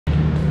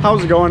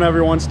How's it going,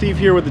 everyone? Steve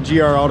here with the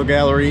GR Auto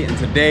Gallery, and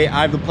today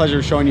I have the pleasure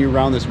of showing you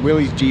around this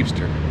Willys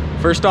Jeepster.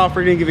 First off,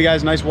 we're going to give you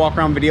guys a nice walk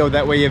around video,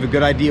 that way you have a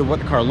good idea of what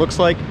the car looks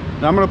like.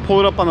 Then I'm going to pull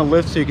it up on the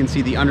lift so you can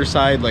see the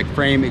underside, like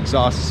frame,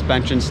 exhaust,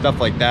 suspension, stuff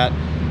like that.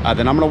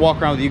 Then I'm going to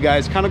walk around with you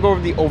guys, kind of go over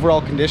the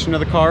overall condition of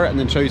the car, and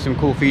then show you some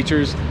cool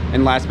features.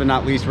 And last but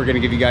not least, we're going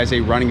to give you guys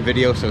a running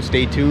video, so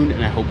stay tuned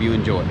and I hope you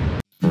enjoy.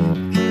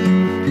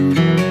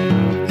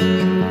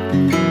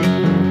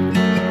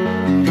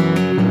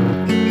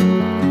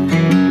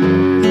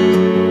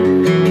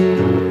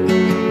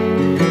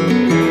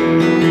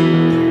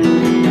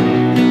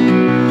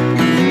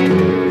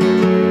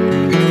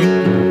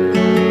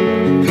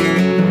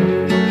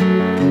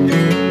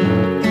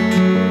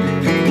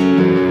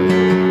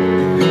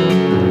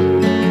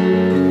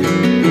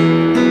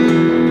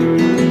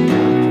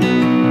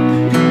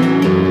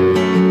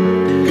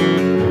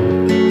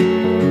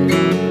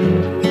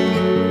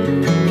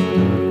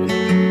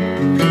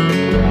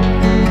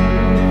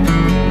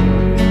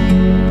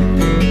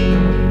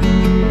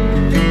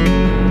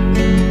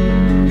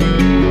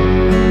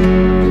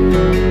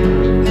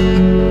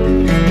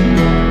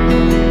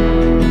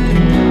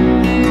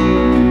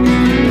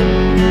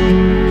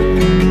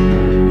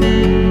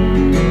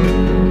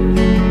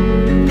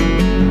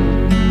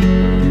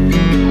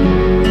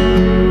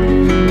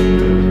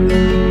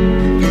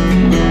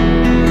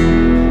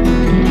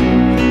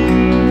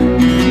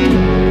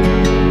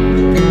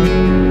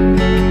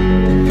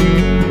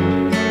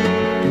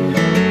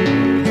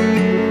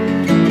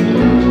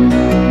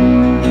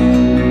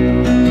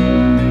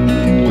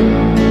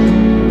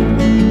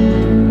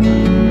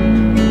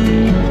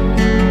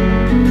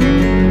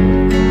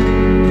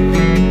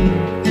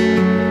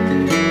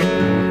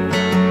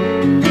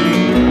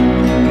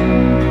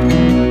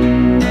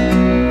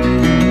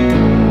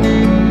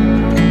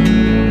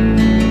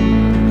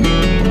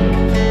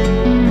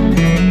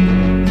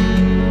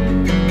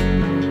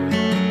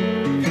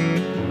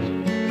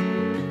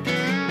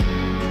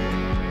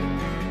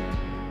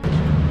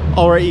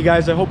 Alright, you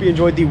guys, I hope you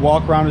enjoyed the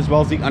walk around as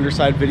well as the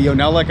underside video.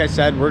 Now, like I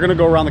said, we're going to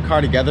go around the car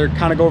together,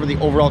 kind of go over the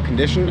overall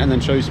condition, and then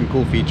show you some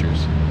cool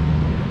features.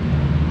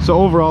 So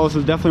overall, this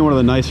is definitely one of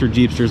the nicer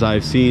Jeepsters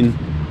I've seen.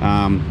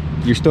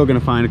 You're still going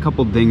to find a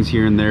couple dings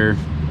here and there,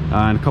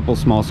 and a couple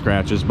small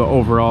scratches, but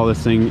overall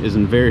this thing is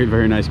in very,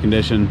 very nice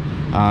condition.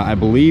 I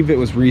believe it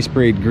was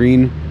resprayed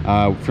green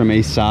from a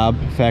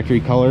Saab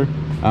factory color,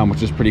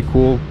 which is pretty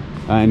cool,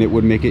 and it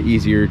would make it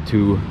easier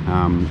to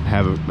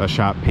have a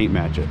shop paint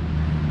match it.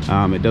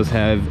 It does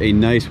have a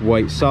nice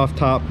white soft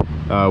top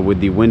with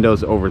the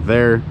windows over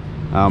there.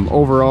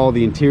 Overall,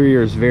 the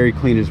interior is very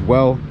clean as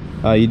well.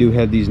 You do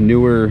have these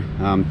newer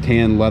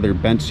tan leather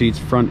bench seats,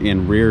 front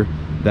and rear.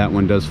 That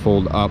one does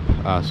fold up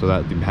so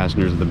that the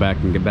passengers at the back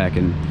can get back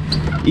in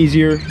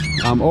easier.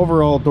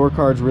 Overall, door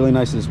card's really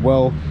nice as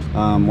well.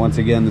 Once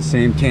again, the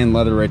same tan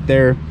leather right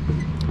there.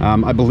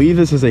 I believe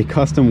this is a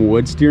custom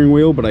wood steering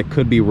wheel, but I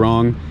could be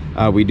wrong.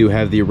 We do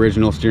have the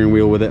original steering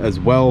wheel with it as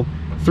well.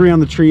 3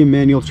 on the tree,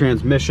 manual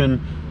transmission,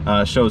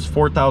 shows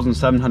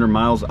 4,700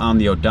 miles on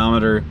the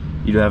odometer.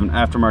 You do have an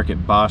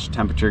aftermarket Bosch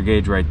temperature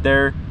gauge right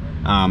there.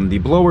 The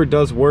blower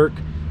does work,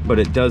 but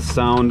it does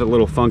sound a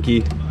little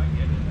funky.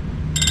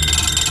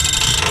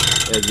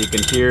 As you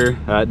can hear,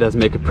 it does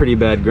make a pretty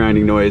bad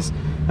grinding noise,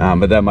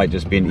 but that might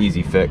just be an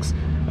easy fix.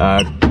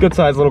 Good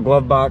size little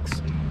glove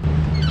box.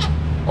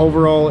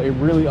 Overall, a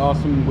really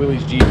awesome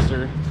Willys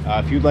Jeepster.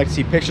 If you'd like to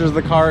see pictures of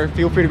the car,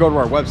 feel free to go to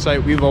our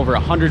website. We have over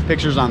 100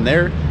 pictures on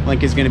there.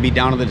 Link is going to be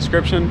down in the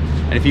description.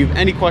 And if you have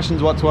any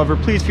questions whatsoever,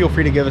 please feel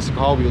free to give us a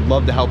call. We would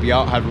love to help you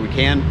out however we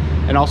can.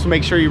 And also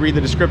make sure you read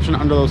the description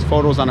under those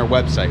photos on our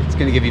website. It's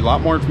going to give you a lot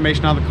more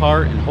information on the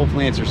car and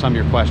hopefully answer some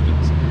of your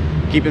questions.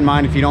 Keep in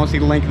mind, if you don't see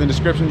the link in the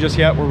description just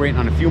yet, we're waiting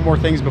on a few more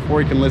things before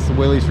we can list the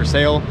Willys for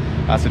sale.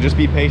 So just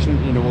be patient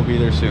and it will be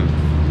there soon.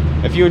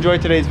 If you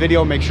enjoyed today's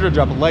video, make sure to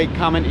drop a like,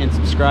 comment, and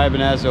subscribe.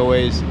 And as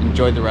always,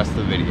 enjoy the rest of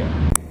the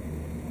video.